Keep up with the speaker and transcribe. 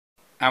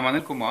I'm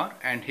Anil Kumar,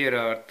 and here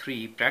are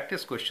 3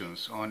 practice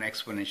questions on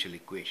exponential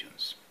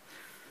equations.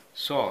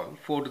 Solve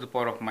 4 to the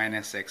power of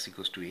minus x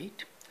equals to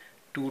 8,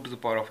 2 to the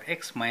power of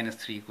x minus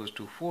 3 equals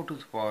to 4 to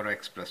the power of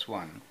x plus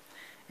 1,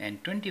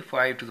 and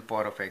 25 to the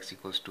power of x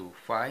equals to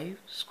 5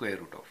 square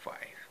root of 5.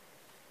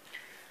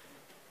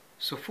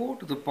 So 4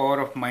 to the power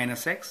of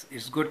minus x,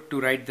 it's good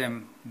to write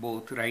them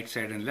both right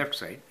side and left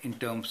side in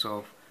terms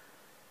of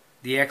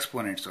the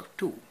exponents of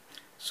 2.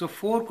 So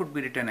 4 could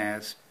be written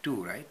as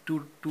 2, right?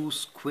 2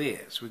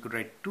 squares. We could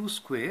write 2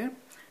 square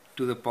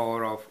to the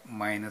power of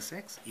minus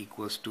x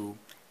equals to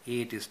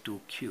 8 is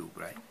 2 cube,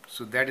 right?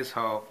 So that is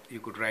how you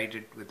could write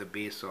it with the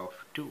base of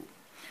 2.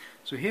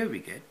 So here we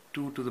get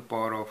 2 to the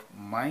power of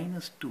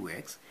minus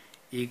 2x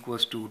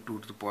equals to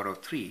 2 to the power of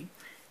 3,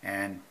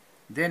 and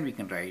then we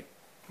can write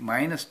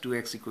minus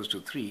 2x equals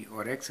to 3,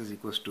 or x is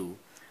equals to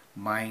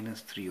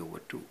minus 3 over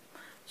 2.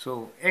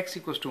 So x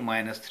equals to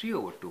minus 3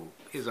 over 2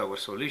 is our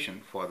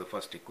solution for the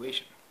first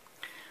equation.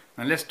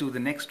 Now let's do the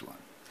next one.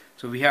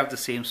 So we have the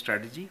same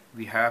strategy.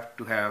 We have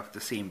to have the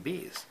same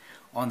base.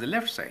 On the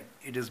left side,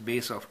 it is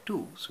base of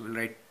 2. So we'll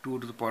write 2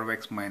 to the power of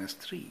x minus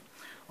 3.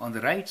 On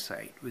the right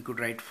side, we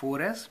could write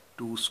 4 as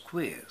 2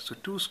 square. So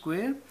 2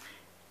 square,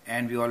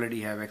 and we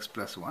already have x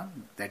plus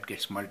 1. That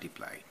gets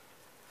multiplied.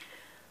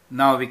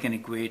 Now we can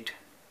equate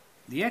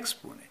the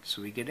exponent.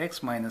 So we get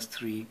x minus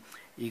 3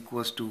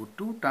 equals to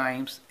 2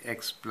 times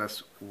x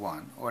plus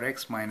 1, or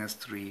x minus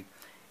 3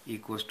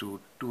 equals to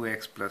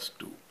 2x plus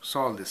 2.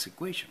 Solve this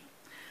equation.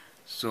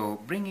 So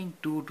bringing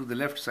 2 to the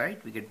left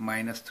side, we get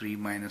minus 3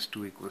 minus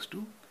 2 equals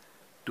to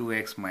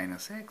 2x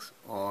minus x,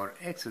 or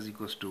x is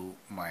equals to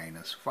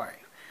minus 5.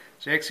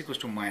 So x equals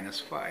to minus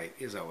 5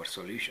 is our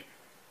solution.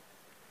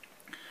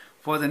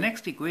 For the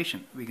next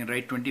equation, we can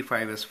write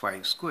 25 as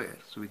 5 square.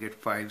 So we get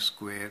 5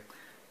 square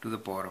to the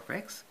power of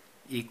x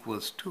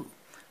equals to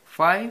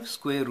 5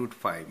 square root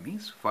 5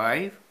 means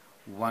 5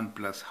 1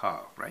 plus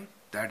half, right?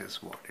 That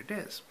is what it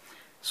is.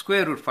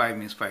 Square root 5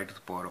 means 5 to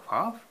the power of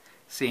half.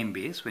 Same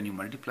base, when you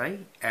multiply,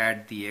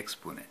 add the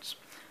exponents.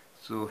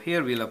 So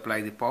here we'll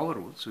apply the power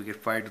rule. So we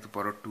get 5 to the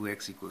power of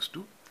 2x equals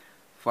to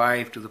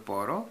 5 to the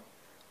power of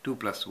 2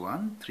 plus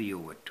 1, 3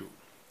 over 2.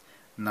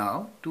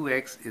 Now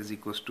 2x is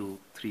equals to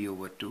 3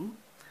 over 2,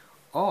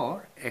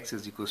 or x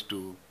is equals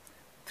to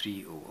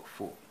 3 over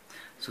 4.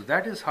 So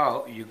that is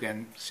how you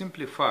can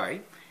simplify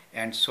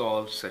and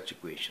solve such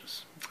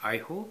equations. I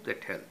hope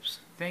that helps.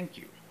 Thank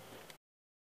you.